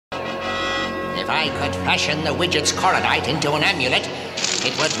If I could fashion the widget's coronite into an amulet,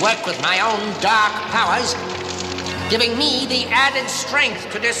 it would work with my own dark powers, giving me the added strength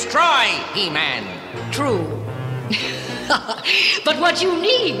to destroy He-Man. True. But what you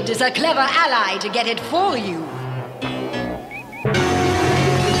need is a clever ally to get it for you.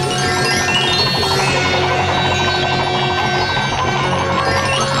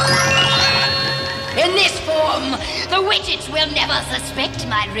 In this form, the widgets will never suspect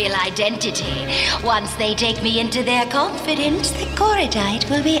my real identity. Once they take me into their confidence, the coronite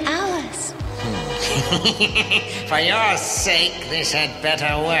will be ours. For your sake, this had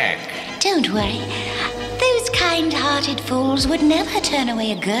better work. Don't worry. Those kind-hearted fools would never turn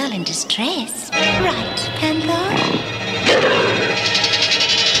away a girl in distress. Right, Panther?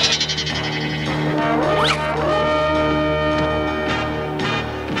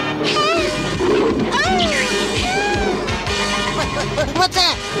 What's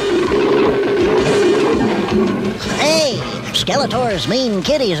that? Hey, Skeletor's mean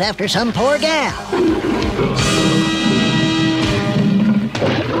kitty's after some poor gal.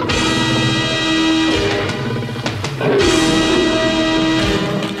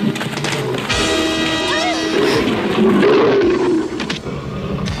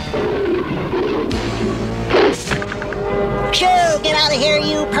 Shoo, get out of here,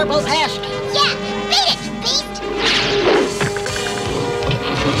 you purple pest. Yeah, beat it, beast.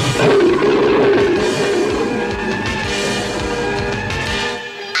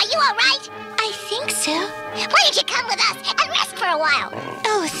 Are you all right? I think so. Why don't you come with us and rest for a while?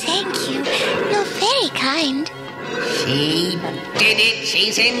 Oh, thank you. You're very kind. She did it.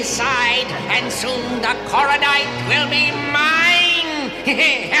 She's inside, and soon the coronite will be mine.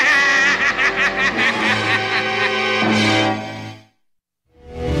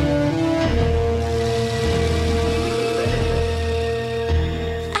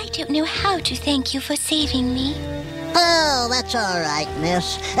 I don't know how to thank you for saving me. Oh, that's all right,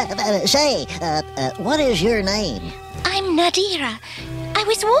 miss. What is your name? I'm Nadira. I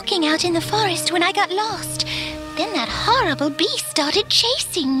was walking out in the forest when I got lost. Then that horrible beast started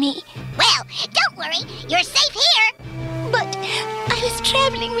chasing me. Well, don't worry. You're safe here. But I was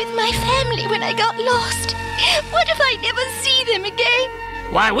traveling with my family when I got lost. What if I never see them again?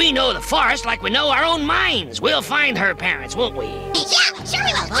 Why, we know the forest like we know our own minds. We'll find her parents, won't we? Yeah, sure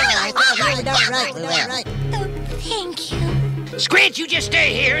we will. Right. Oh, thank you. Screech, you just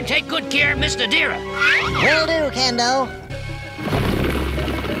stay here and take good care of Miss Nadira. Will do, Kendo.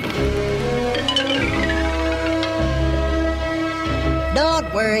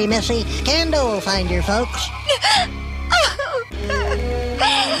 Don't worry, Missy. Kendo will find your folks.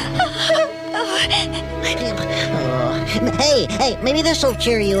 Hey, maybe this'll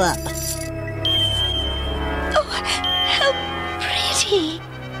cheer you up. Oh, how pretty.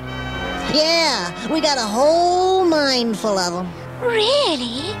 Yeah, we got a whole mine full of them.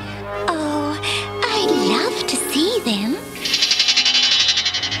 Really? Oh, I'd love to see them.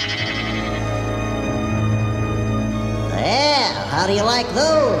 Yeah, how do you like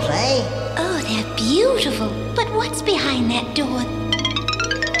those, eh? Oh, they're beautiful. But what's behind that door?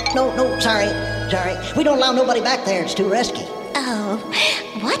 No, sorry. We don't allow nobody back there. It's too risky. Oh,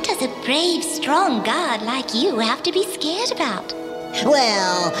 what does a brave, strong god like you have to be scared about?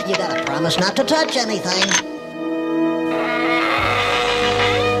 Well, you gotta promise not to touch anything.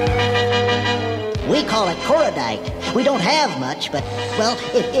 We call it corodite. We don't have much, but, well,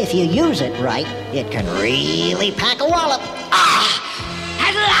 if you use it right, it can really pack a wallop. Ah!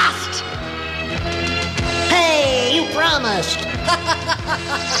 At last! Hey, you promised.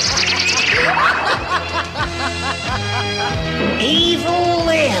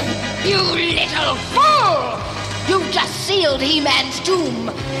 Evil-Lyn. You little fool! You've just sealed He-Man's doom,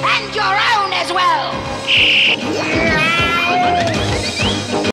 and you're